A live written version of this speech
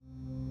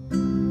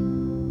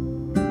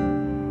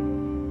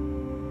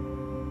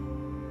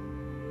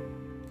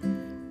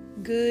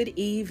Good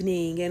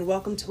evening and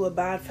welcome to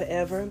Abide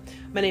Forever.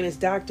 My name is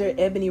Dr.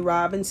 Ebony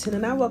Robinson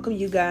and I welcome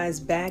you guys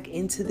back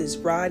into this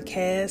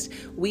broadcast.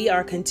 We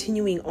are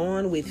continuing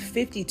on with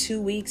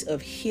 52 weeks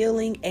of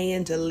healing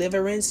and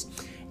deliverance.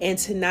 And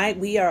tonight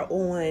we are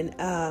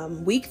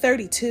on week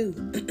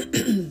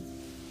 32.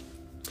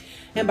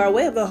 And by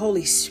way of the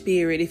Holy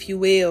Spirit, if you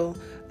will,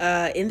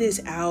 in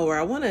this hour,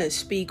 I want to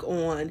speak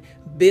on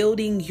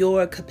building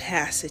your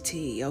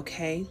capacity,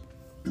 okay?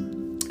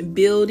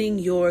 Building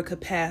your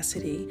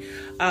capacity,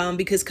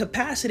 because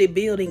capacity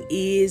building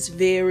is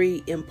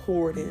very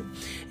important.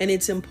 And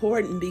it's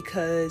important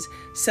because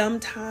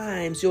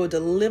sometimes your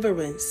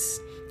deliverance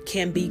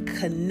can be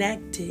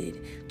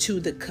connected to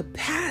the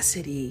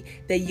capacity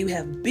that you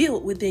have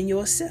built within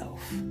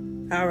yourself.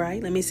 All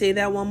right, let me say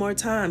that one more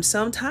time.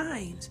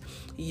 Sometimes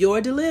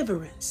your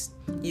deliverance,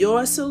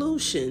 your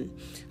solution,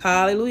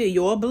 hallelujah,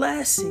 your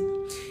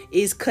blessing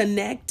is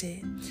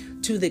connected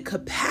to the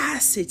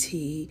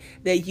capacity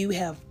that you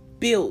have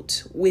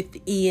built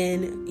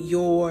within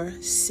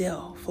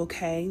yourself,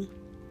 okay?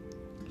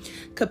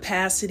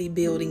 Capacity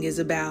building is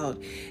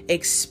about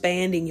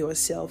expanding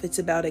yourself. It's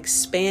about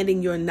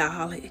expanding your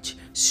knowledge,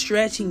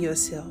 stretching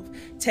yourself,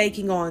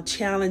 taking on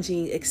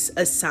challenging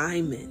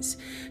assignments,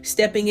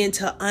 stepping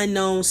into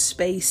unknown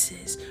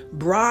spaces,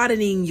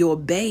 broadening your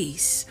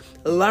base,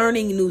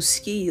 learning new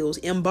skills,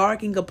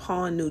 embarking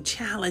upon new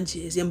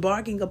challenges,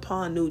 embarking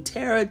upon new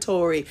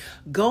territory,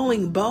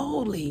 going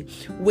boldly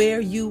where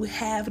you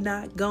have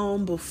not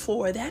gone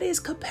before. That is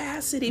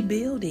capacity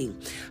building.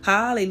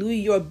 Hallelujah.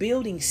 You're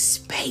building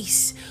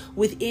space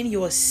within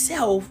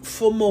yourself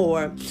for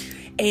more.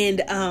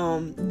 And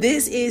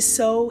this is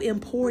so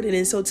important.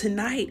 And so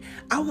tonight,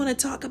 I want to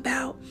talk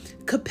about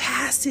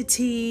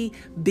capacity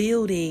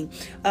building.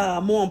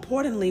 More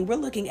importantly, we're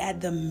looking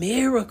at the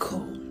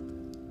miracle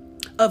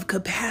of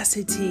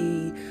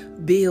capacity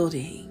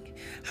building.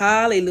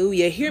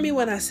 Hallelujah. Hear me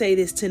when I say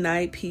this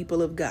tonight,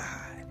 people of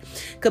God.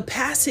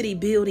 Capacity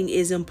building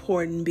is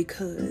important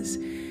because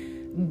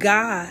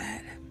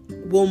God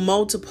will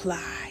multiply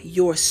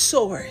your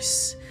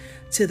source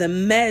to the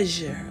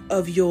measure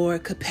of your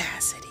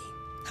capacity.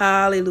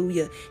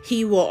 Hallelujah.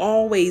 He will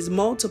always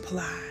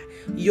multiply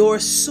your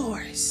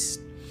source,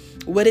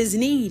 what is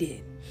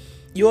needed,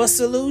 your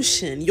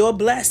solution, your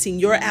blessing,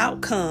 your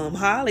outcome.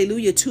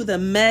 Hallelujah. To the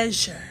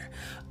measure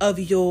of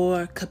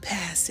your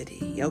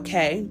capacity.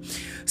 Okay.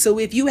 So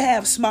if you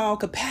have small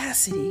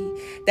capacity,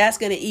 that's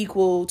going to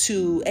equal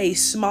to a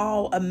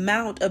small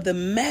amount of the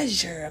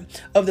measure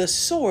of the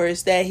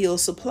source that he'll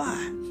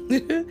supply.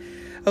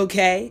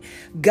 Okay.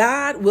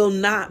 God will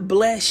not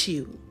bless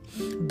you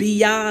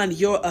beyond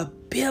your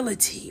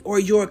ability or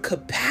your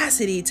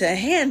capacity to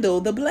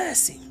handle the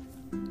blessing.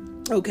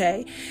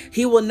 Okay.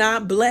 He will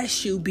not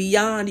bless you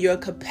beyond your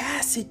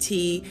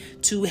capacity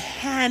to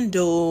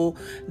handle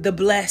the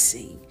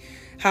blessing.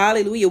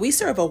 Hallelujah. We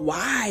serve a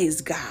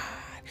wise God.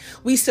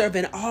 We serve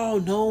an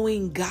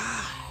all-knowing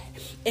God.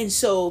 And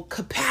so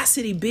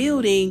capacity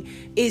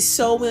building is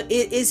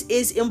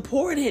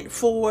important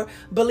for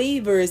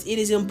believers. It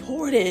is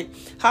important,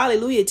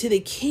 hallelujah, to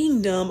the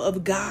kingdom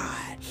of God.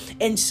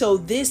 And so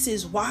this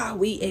is why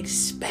we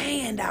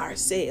expand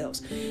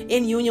ourselves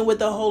in union with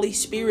the Holy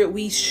Spirit.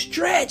 We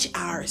stretch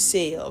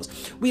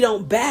ourselves. We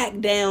don't back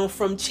down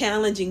from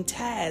challenging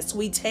tasks.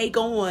 We take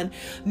on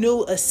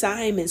new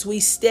assignments. We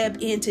step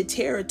into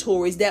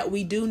territories that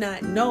we do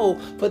not know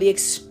for the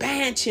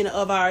expansion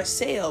of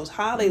ourselves.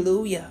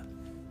 Hallelujah.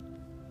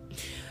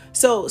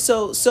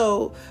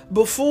 So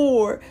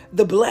before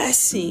the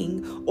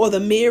blessing or the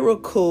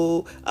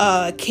miracle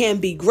can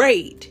be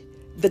great,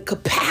 the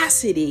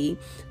capacity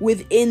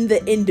within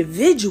the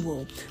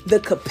individual, the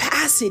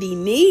capacity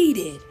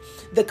needed,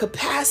 the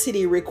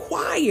capacity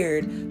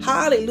required,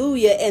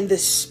 hallelujah, and the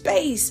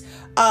space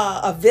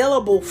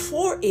available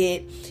for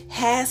it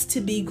has to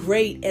be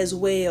great as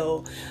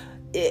well.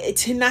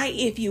 Tonight,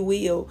 if you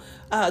will,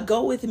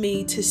 go with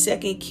me to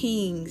 2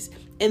 Kings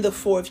in the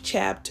 4th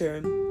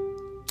chapter.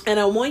 And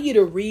I want you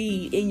to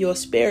read in your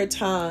spare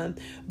time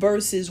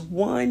verses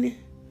 1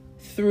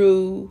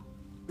 through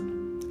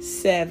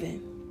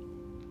 7.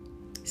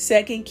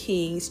 2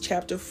 Kings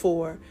chapter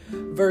 4,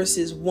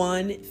 verses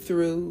 1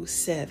 through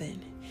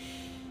 7.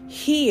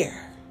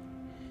 Here,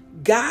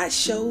 God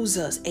shows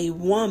us a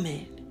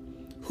woman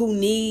who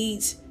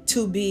needs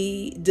to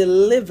be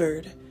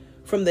delivered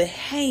from the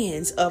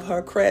hands of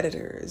her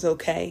creditors,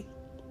 okay?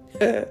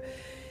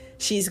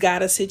 She's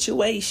got a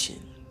situation.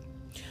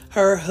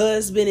 Her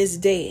husband is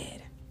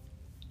dead.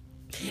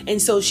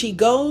 And so she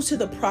goes to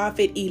the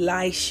prophet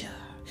Elisha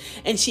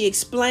and she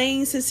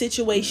explains the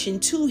situation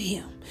to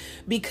him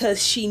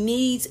because she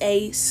needs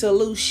a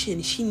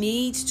solution. She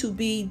needs to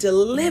be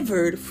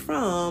delivered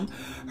from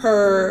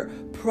her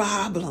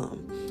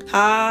problem.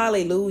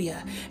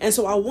 Hallelujah. And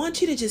so I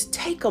want you to just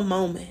take a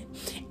moment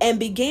and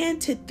begin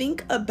to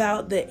think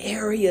about the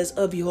areas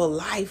of your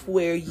life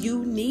where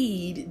you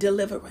need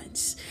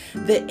deliverance,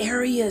 the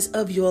areas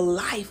of your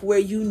life where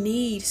you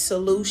need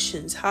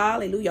solutions.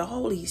 Hallelujah.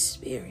 Holy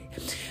Spirit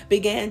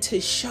began to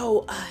show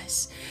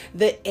us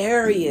the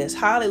areas.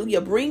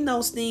 Hallelujah. Bring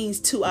those things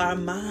to our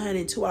mind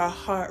and to our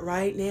heart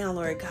right now,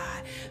 Lord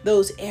God.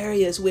 Those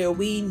areas where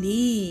we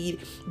need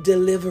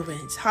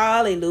deliverance.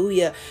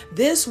 Hallelujah.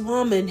 This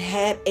woman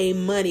had a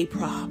money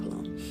problem.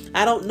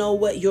 I don't know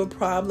what your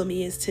problem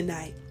is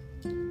tonight,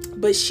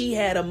 but she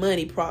had a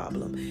money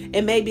problem.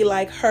 And maybe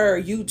like her,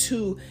 you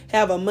too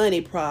have a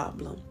money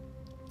problem.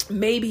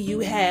 Maybe you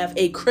have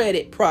a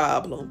credit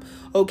problem.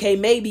 Okay,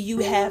 maybe you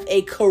have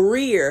a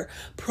career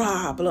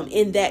problem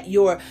in that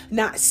you're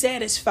not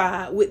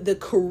satisfied with the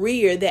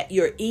career that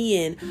you're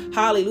in.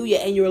 Hallelujah.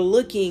 And you're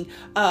looking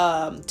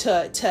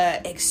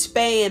to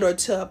expand or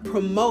to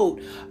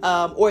promote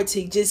or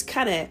to just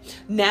kind of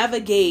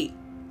navigate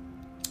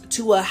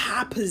to a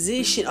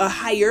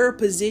higher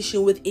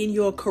position within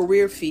your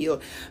career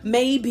field.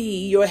 Maybe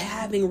you're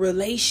having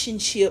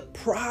relationship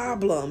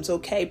problems,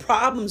 okay?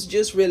 Problems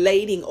just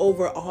relating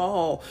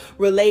overall,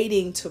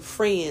 relating to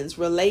friends,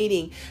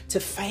 relating to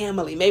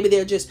family. Maybe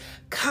they're just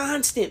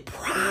constant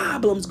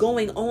problems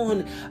going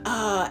on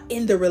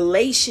in the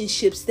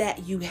relationships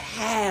that you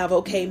have,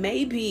 okay?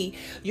 Maybe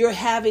you're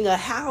having a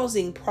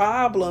housing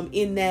problem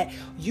in that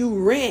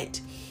you rent.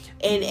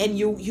 And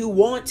you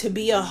want to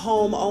be a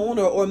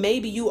homeowner, or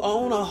maybe you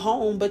own a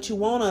home, but you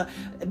want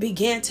to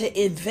begin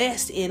to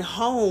invest in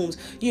homes.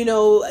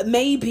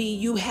 Maybe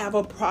you have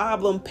a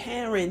problem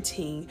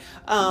parenting.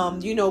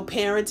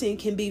 Parenting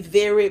can be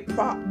very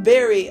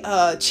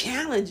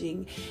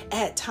challenging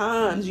at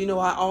times.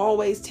 I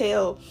always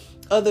tell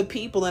other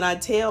people, and I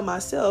tell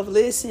myself,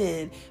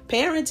 listen,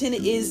 parenting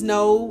is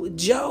no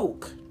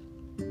joke.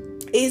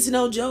 It's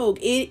no joke.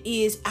 It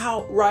is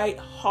outright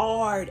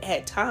hard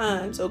at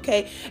times,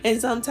 okay? And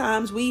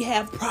sometimes we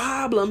have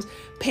problems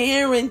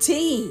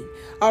parenting,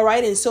 all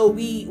right? And so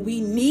we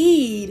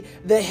need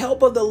the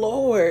help of the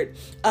Lord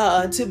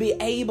to be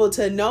able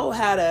to know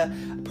how to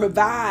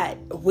provide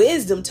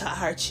wisdom to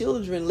our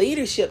children,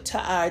 leadership to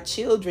our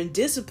children,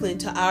 discipline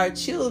to our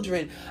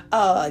children,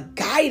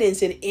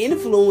 guidance and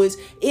influence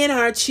in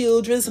our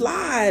children's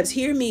lives.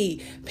 Hear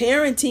me.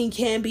 Parenting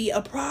can be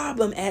a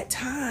problem at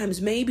times.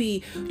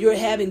 Maybe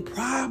you're having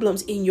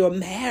problems in your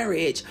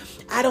marriage.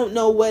 I don't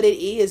know what it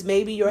is.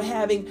 Maybe you're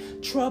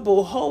having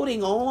trouble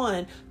holding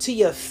on to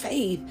your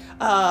faith,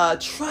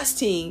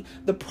 trusting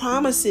the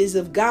promises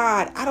of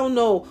God. I don't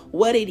know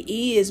what it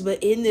is,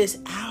 but in this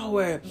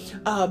hour,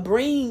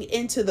 bring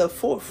into the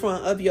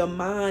forefront of your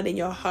mind and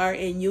your heart,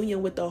 in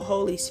union with the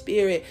Holy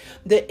Spirit,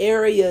 the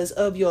areas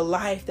of your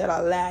life that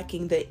are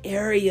lacking, the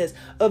areas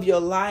of your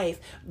life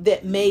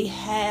that may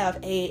have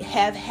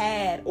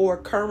had or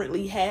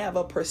currently have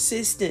a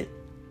persistent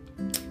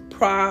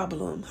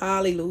problem.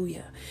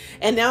 Hallelujah.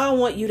 And now I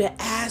want you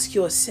to ask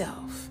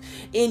yourself,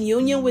 in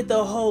union with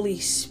the Holy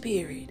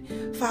Spirit,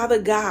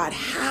 Father God,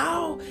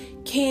 how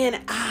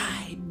can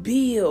I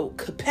build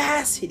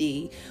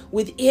capacity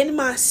within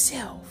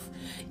myself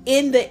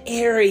in the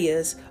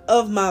areas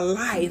of my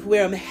life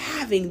where I'm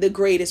having the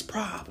greatest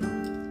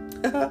problem?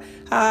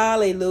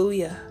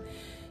 Hallelujah.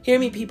 Hear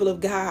me, people of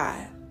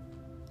God.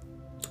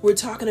 We're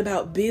talking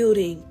about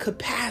building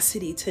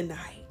capacity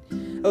tonight,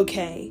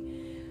 okay?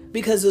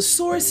 Because the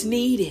source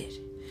needed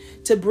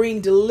to bring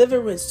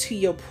deliverance to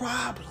your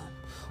problem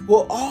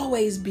will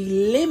always be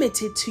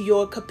limited to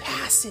your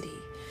capacity.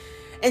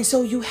 And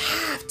so you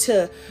have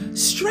to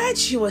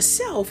stretch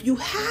yourself. You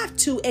have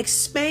to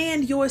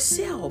expand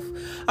yourself.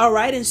 All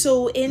right. And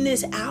so in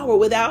this hour,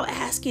 without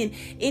asking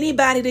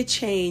anybody to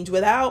change,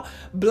 without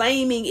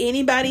blaming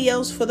anybody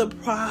else for the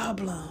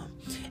problem,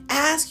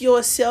 ask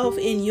yourself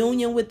in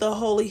union with the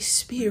Holy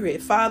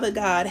Spirit, Father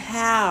God,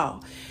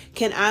 how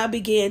can I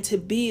begin to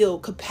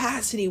build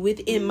capacity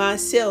within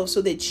myself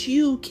so that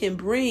you can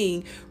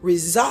bring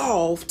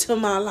resolve to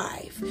my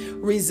life,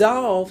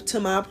 resolve to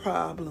my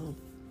problem?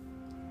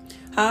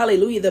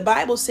 Hallelujah. The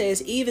Bible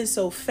says, even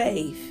so,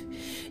 faith,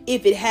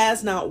 if it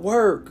has not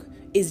work,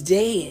 is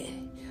dead.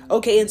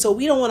 Okay, and so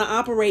we don't want to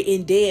operate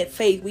in dead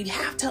faith. We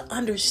have to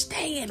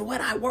understand what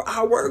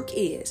our work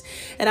is.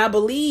 And I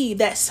believe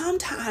that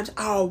sometimes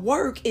our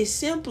work is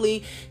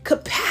simply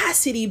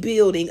capacity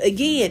building.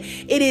 Again,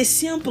 it is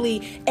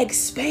simply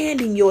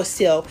expanding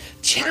yourself,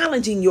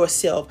 challenging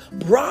yourself,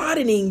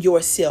 broadening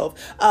yourself,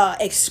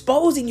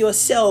 exposing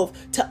yourself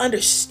to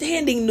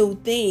understanding new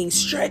things,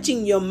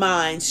 stretching your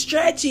mind,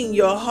 stretching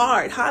your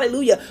heart.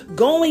 Hallelujah.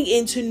 Going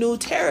into new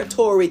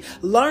territory,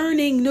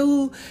 learning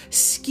new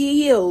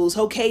skills.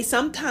 Okay.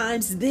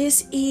 Sometimes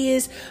this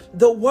is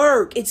the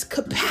work. It's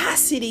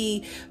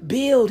capacity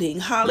building.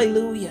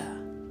 Hallelujah.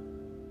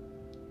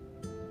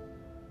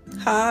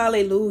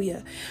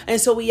 Hallelujah. And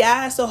so we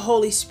ask the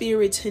Holy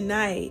Spirit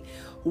tonight,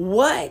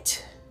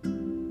 what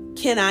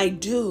can I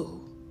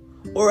do,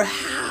 or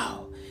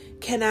how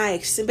can I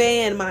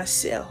expand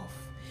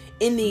myself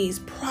in these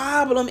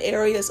problem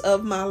areas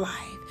of my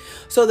life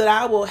so that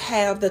I will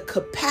have the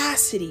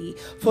capacity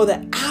for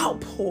the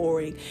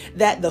outpouring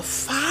that the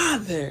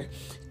Father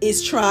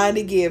is trying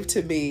to give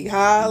to me.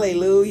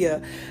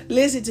 Hallelujah.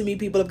 Listen to me,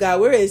 people of God.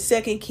 We're in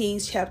 2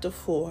 Kings chapter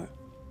 4.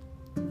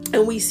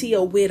 And we see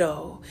a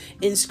widow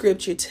in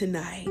scripture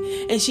tonight.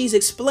 And she's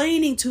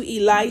explaining to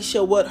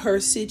Elisha what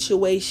her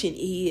situation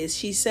is.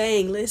 She's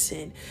saying,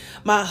 listen,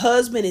 my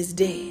husband is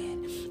dead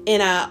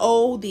and I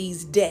owe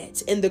these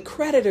debts, and the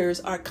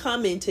creditors are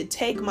coming to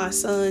take my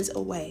sons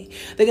away.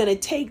 They're going to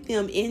take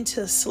them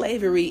into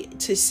slavery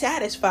to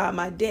satisfy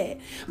my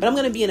debt. But I'm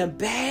going to be in a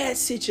bad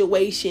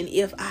situation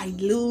if I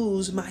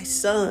lose my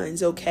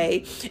sons,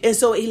 okay? And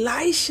so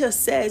Elisha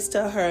says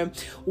to her,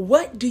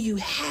 what do you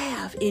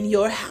have in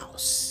your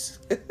house?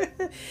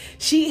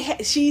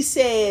 She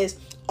says,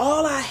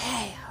 all I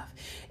have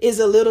is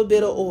a little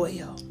bit of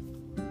oil.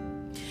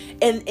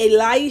 And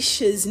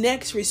Elisha's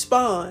next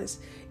response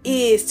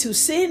is to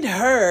send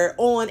her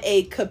on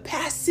a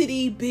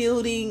capacity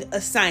building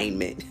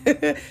assignment.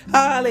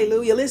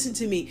 Hallelujah. Listen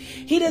to me.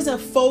 He doesn't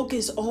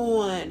focus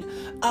on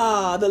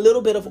the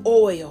little bit of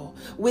oil,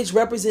 which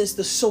represents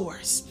the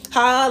source.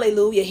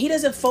 Hallelujah. He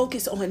doesn't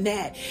focus on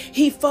that.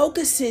 He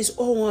focuses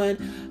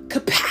on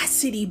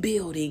capacity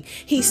building.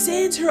 He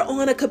sends her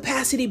on a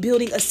capacity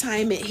building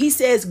assignment. He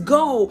says,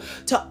 go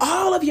to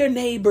all of your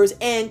neighbors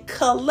and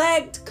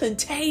collect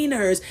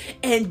containers,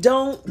 and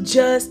don't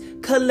just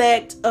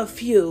collect a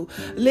few.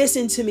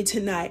 Listen to me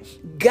tonight.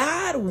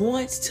 God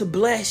wants to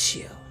bless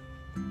you.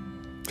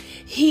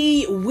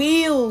 He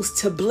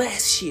wills to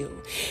bless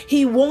you.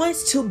 He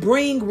wants to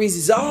bring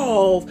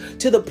resolve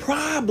to the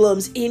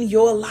problems in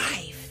your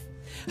life.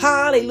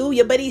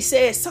 Hallelujah. But he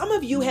says, some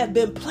of you have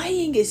been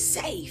playing it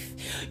safe.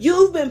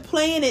 You've been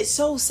playing it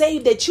so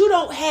safe that you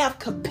don't have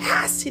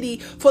capacity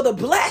for the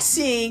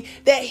blessing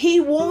that he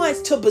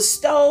wants to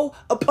bestow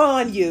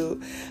upon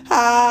you.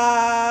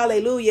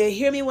 Hallelujah.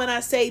 Hear me when I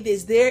say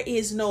this. There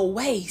is no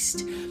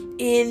waste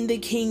in the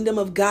kingdom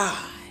of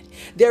God.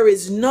 There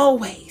is no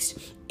waste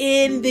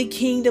in the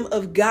kingdom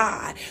of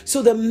God.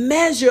 So the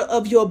measure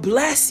of your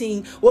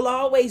blessing will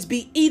always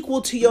be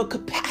equal to your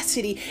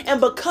capacity.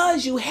 And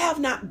because you have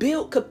not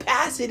built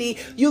capacity,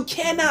 you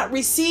cannot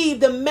receive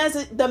the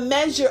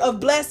measure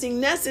of blessing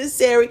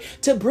necessary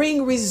to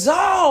bring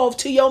resolve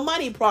to your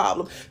money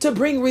problem, to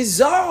bring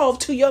resolve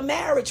to your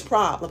marriage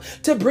problem,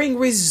 to bring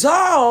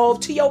resolve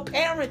to your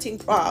parenting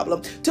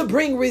problem, to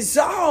bring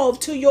resolve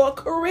to your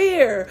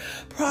career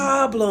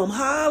problem.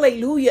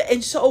 Hallelujah.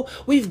 And so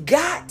we've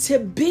got to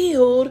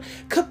build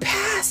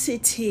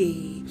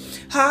capacity.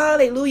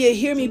 Hallelujah.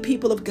 Hear me,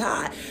 people of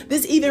God.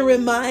 This even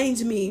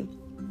reminds me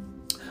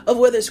of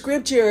where the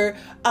scripture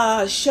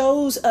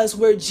shows us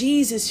where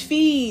Jesus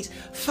feeds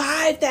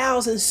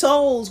 5,000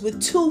 souls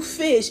with 2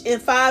 fish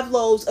and 5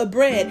 loaves of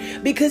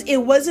bread, because it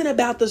wasn't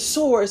about the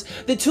source,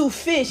 the 2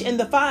 fish and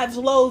the 5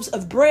 loaves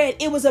of bread.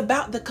 It was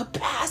about the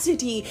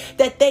capacity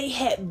that they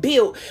had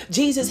built.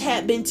 Jesus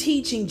had been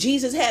teaching.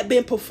 Jesus had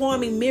been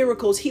performing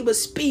miracles. He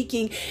was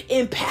speaking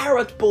in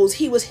parables.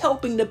 He was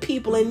helping the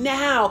people. And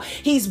now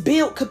he's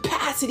built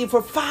capacity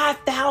for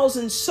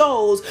 5,000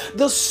 souls.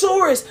 The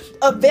source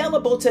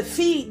available to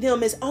feed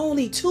them is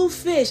only 2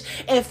 fish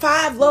and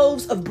 5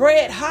 loaves of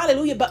bread.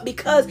 Hallelujah. But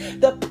because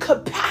the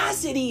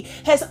capacity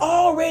has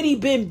already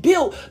been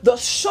built, the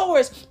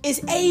source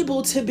is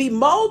able to be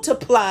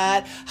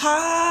multiplied.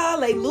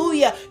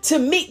 Hallelujah. To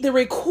meet the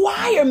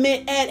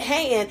requirement at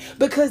hand,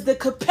 because the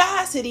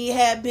capacity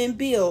had been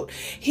built.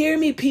 Hear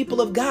me,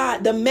 people of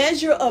God. The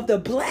measure of the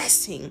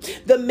blessing,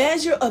 the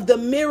measure of the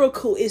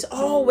miracle is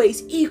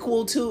always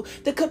equal to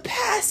the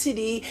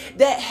capacity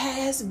that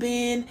has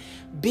been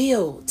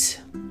built.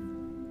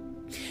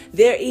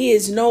 There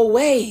is no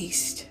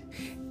waste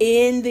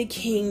in the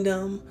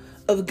kingdom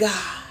of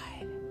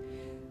God.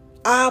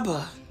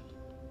 Abba,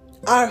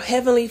 our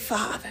Heavenly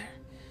Father,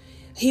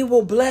 He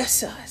will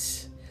bless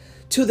us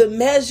to the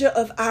measure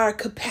of our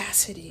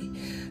capacity.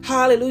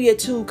 Hallelujah.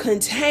 To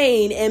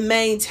contain and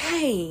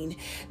maintain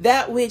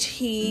that which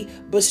He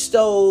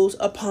bestows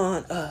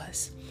upon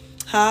us.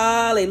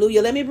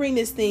 Hallelujah. Let me bring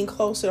this thing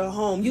closer to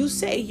home. You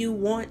say you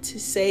want to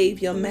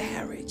save your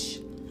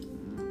marriage,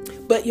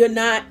 but you're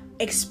not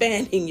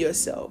expanding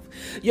yourself.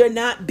 You're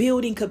not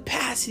building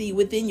capacity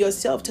within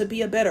yourself to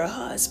be a better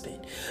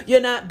husband.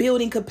 You're not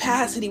building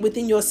capacity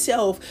within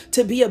yourself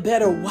to be a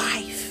better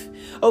wife.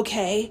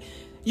 Okay?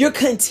 You're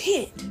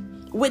content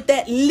with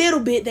that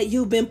little bit that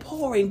you've been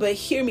pouring. But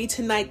hear me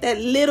tonight, that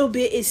little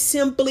bit is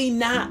simply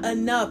not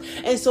enough.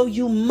 And so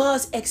you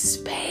must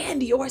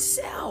expand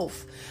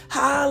yourself.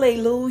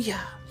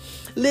 Hallelujah.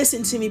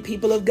 Listen to me,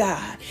 people of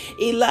God.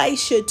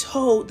 Elisha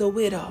told the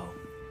widow,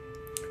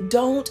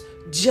 don't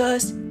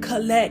just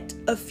collect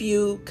a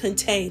few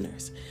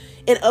containers.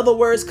 In other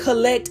words,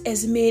 collect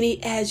as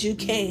many as you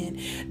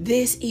can.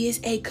 This is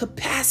a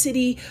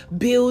capacity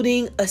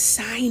building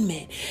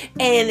assignment.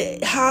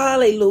 And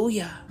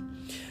hallelujah,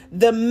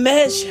 the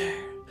measure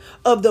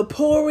of the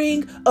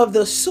pouring of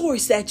the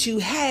source that you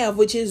have,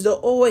 which is the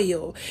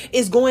oil,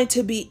 is going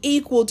to be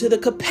equal to the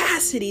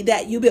capacity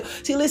that you build.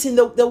 See, listen,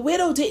 the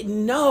widow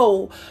didn't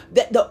know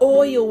that the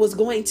oil was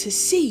going to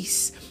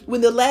cease when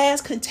the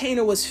last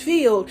container was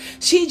filled.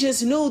 She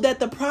just knew that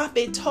the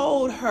prophet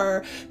told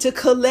her to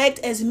collect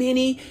as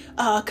many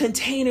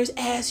containers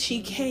as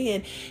she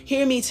can.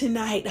 Hear me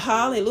tonight.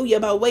 Hallelujah.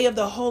 By way of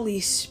the Holy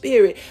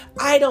Spirit.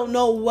 I don't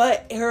know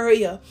what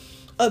area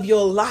of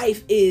your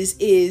life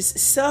is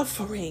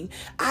suffering.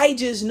 I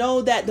just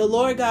know that the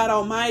Lord God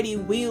Almighty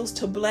wills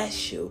to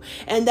bless you,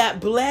 and that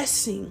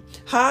blessing,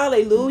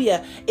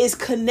 hallelujah, is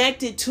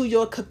connected to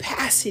your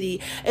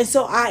capacity. And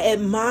so I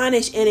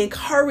admonish and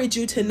encourage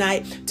you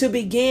tonight to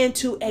begin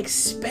to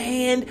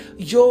expand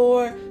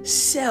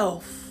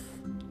yourself.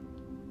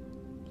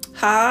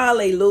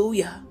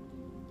 Hallelujah.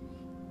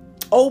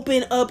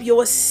 Open up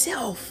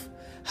yourself.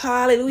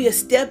 Hallelujah.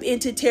 Step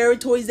into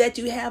territories that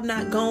you have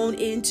not gone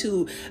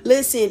into.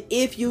 Listen,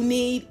 if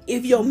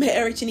your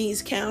marriage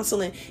needs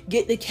counseling,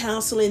 get the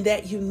counseling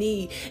that you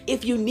need.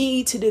 If you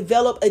need to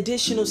develop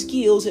additional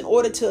skills in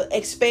order to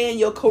expand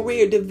your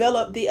career,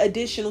 develop the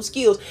additional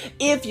skills.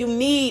 If you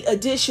need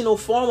additional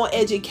formal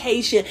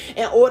education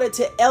in order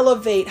to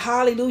elevate,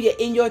 hallelujah,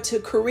 in your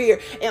career,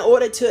 in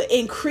order to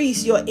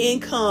increase your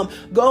income,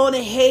 go on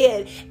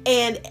ahead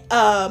and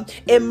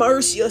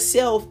immerse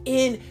yourself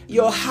in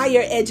your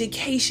higher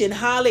education.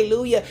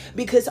 Hallelujah.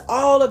 Because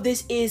all of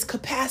this is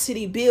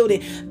capacity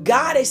building.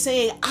 God is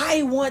saying,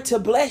 I want to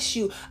bless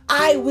you.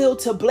 I will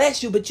to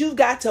bless you. But you've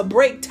got to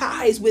break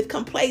ties with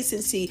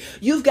complacency.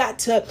 You've got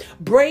to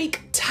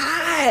break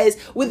ties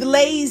with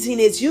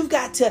laziness. You've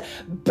got to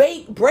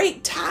break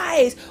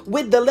ties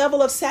with the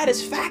level of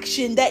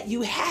satisfaction that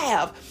you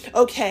have.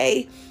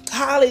 Okay.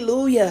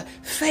 Hallelujah.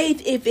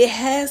 Faith, if it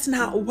has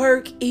not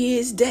worked,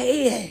 is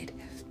dead.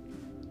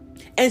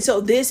 And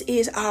so this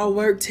is our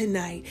work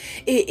tonight.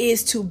 It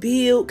is to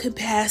build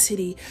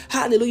capacity.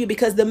 Hallelujah.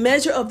 Because the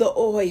measure of the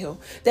oil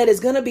that is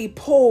going to be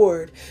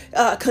poured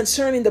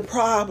concerning the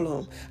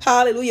problem,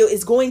 hallelujah,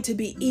 is going to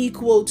be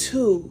equal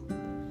to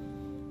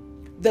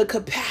the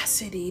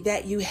capacity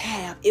that you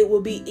have. It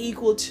will be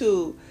equal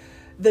to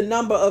the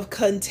number of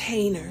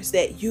containers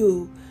that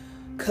you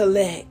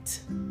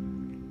collect.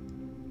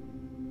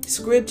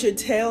 Scripture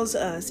tells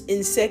us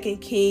in 2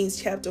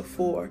 Kings chapter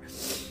 4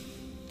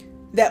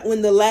 that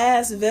when the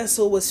last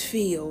vessel was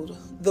filled,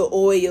 the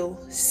oil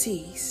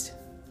ceased.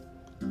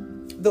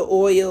 The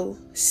oil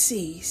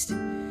ceased.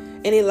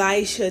 And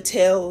Elisha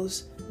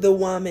tells the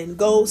woman,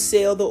 go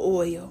sell the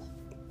oil,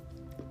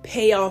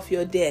 pay off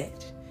your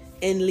debt,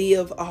 and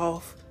live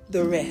off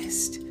the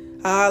rest.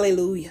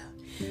 Hallelujah.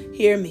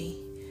 Hear me.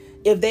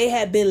 If they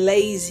had been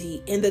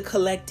lazy in the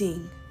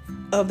collecting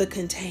of the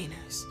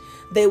containers,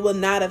 they would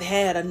not have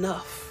had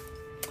enough.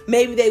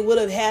 Maybe they would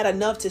have had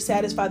enough to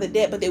satisfy the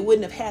debt, but they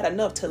wouldn't have had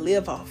enough to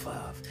live off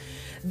of.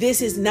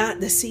 This is not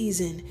the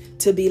season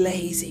to be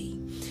lazy.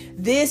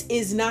 This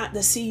is not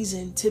the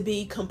season to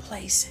be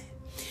complacent.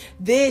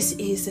 This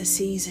is the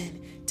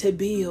season to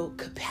build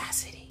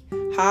capacity.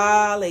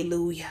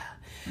 Hallelujah.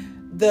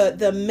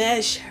 The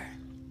measure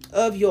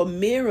of your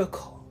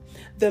miracle,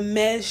 the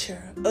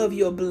measure of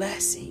your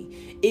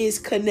blessing is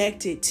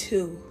connected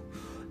to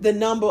the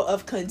number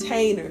of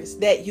containers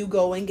that you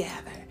go and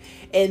gather.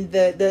 And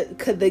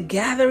the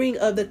gathering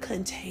of the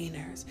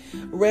containers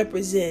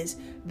represents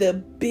the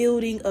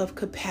building of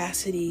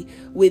capacity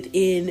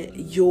within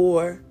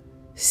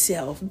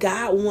yourself.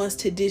 God wants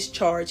to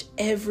discharge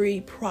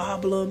every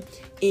problem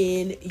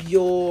in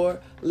your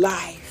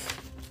life.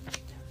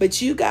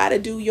 But you got to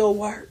do your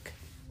work.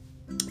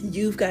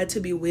 You've got to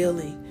be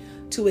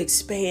willing to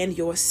expand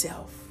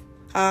yourself.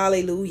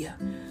 Hallelujah.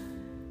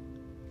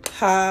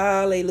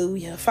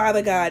 Hallelujah.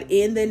 Father God,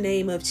 in the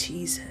name of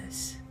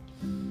Jesus.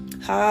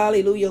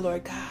 Hallelujah,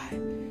 Lord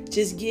God.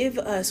 Just give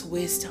us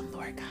wisdom,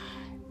 Lord God.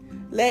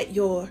 Let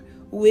your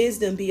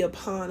wisdom be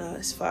upon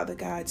us, Father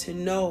God, to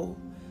know,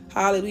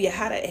 hallelujah,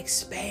 how to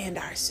expand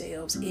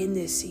ourselves in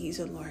this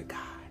season, Lord God.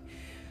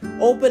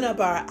 Open up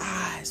our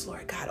eyes,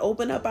 Lord God.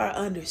 Open up our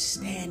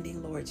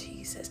understanding, Lord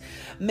Jesus.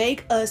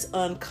 Make us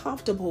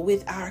uncomfortable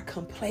with our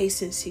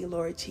complacency,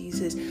 Lord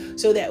Jesus,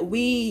 so that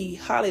we,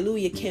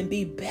 hallelujah, can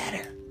be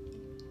better,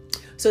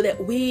 so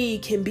that we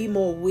can be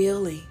more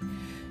willing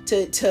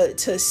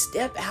to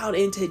step out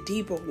into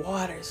deeper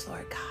waters,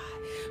 Lord God,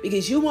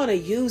 because you want to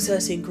use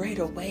us in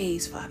greater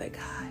ways, Father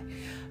God.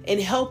 And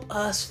help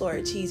us,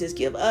 Lord Jesus.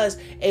 Give us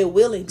a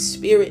willing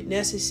spirit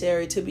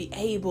necessary to be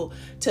able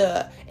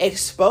to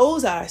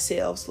expose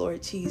ourselves,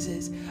 Lord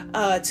Jesus,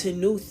 to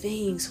new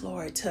things,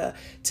 Lord, to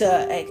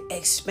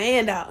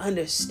expand our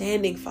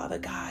understanding, Father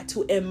God,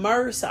 to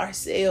immerse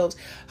ourselves,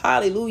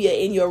 hallelujah,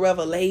 in your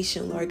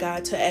revelation, Lord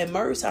God, to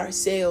immerse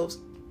ourselves,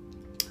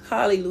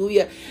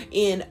 hallelujah,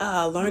 in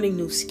learning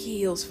new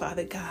skills,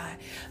 Father God.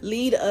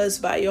 Lead us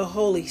by your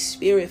Holy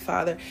Spirit,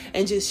 Father,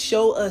 and just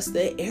show us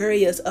the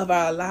areas of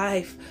our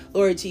life,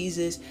 Lord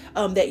Jesus,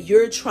 that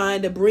you're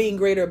trying to bring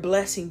greater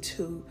blessing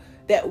to,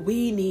 that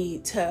we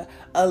need to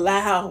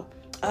allow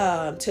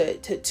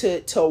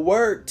to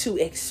work to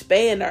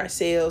expand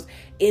ourselves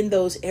in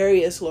those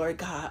areas, Lord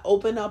God.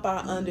 Open up our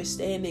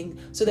understanding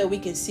so that we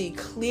can see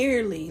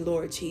clearly,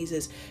 Lord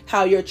Jesus,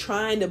 how you're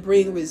trying to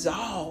bring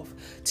resolve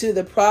to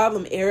the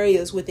problem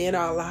areas within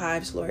our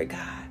lives, Lord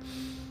God.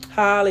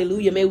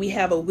 Hallelujah. May we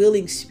have a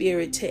willing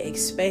spirit to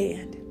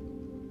expand,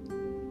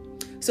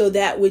 so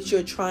that which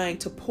you're trying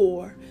to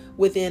pour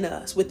within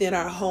us, within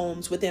our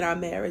homes, within our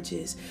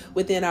marriages,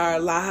 within our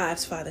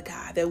lives, Father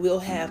God, that we'll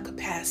have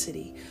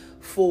capacity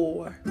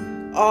for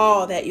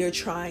all that you're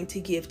trying to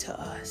give to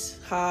us.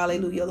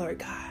 Hallelujah, Lord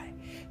God.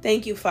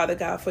 Thank you, Father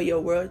God, for your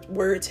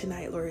word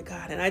tonight, Lord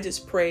God. And I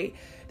just pray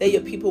that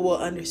your people will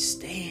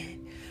understand.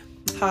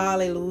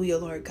 Hallelujah,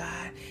 Lord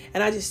God.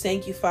 And I just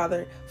thank you,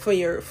 Father, for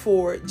your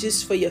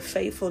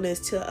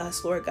faithfulness to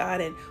us, Lord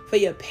God, and for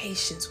your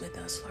patience with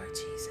us, Lord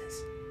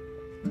Jesus.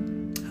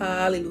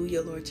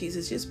 Hallelujah, Lord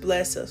Jesus. Just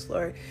bless us,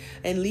 Lord,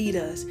 and lead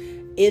us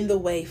in the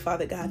way,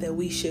 Father God, that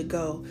we should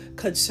go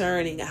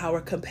concerning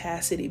our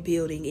capacity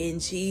building. In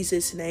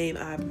Jesus' name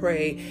I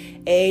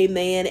pray.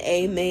 Amen,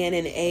 amen,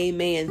 and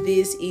amen.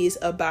 This is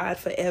Abide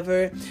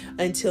Forever.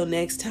 Until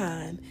next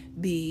time,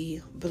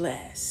 be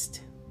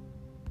blessed.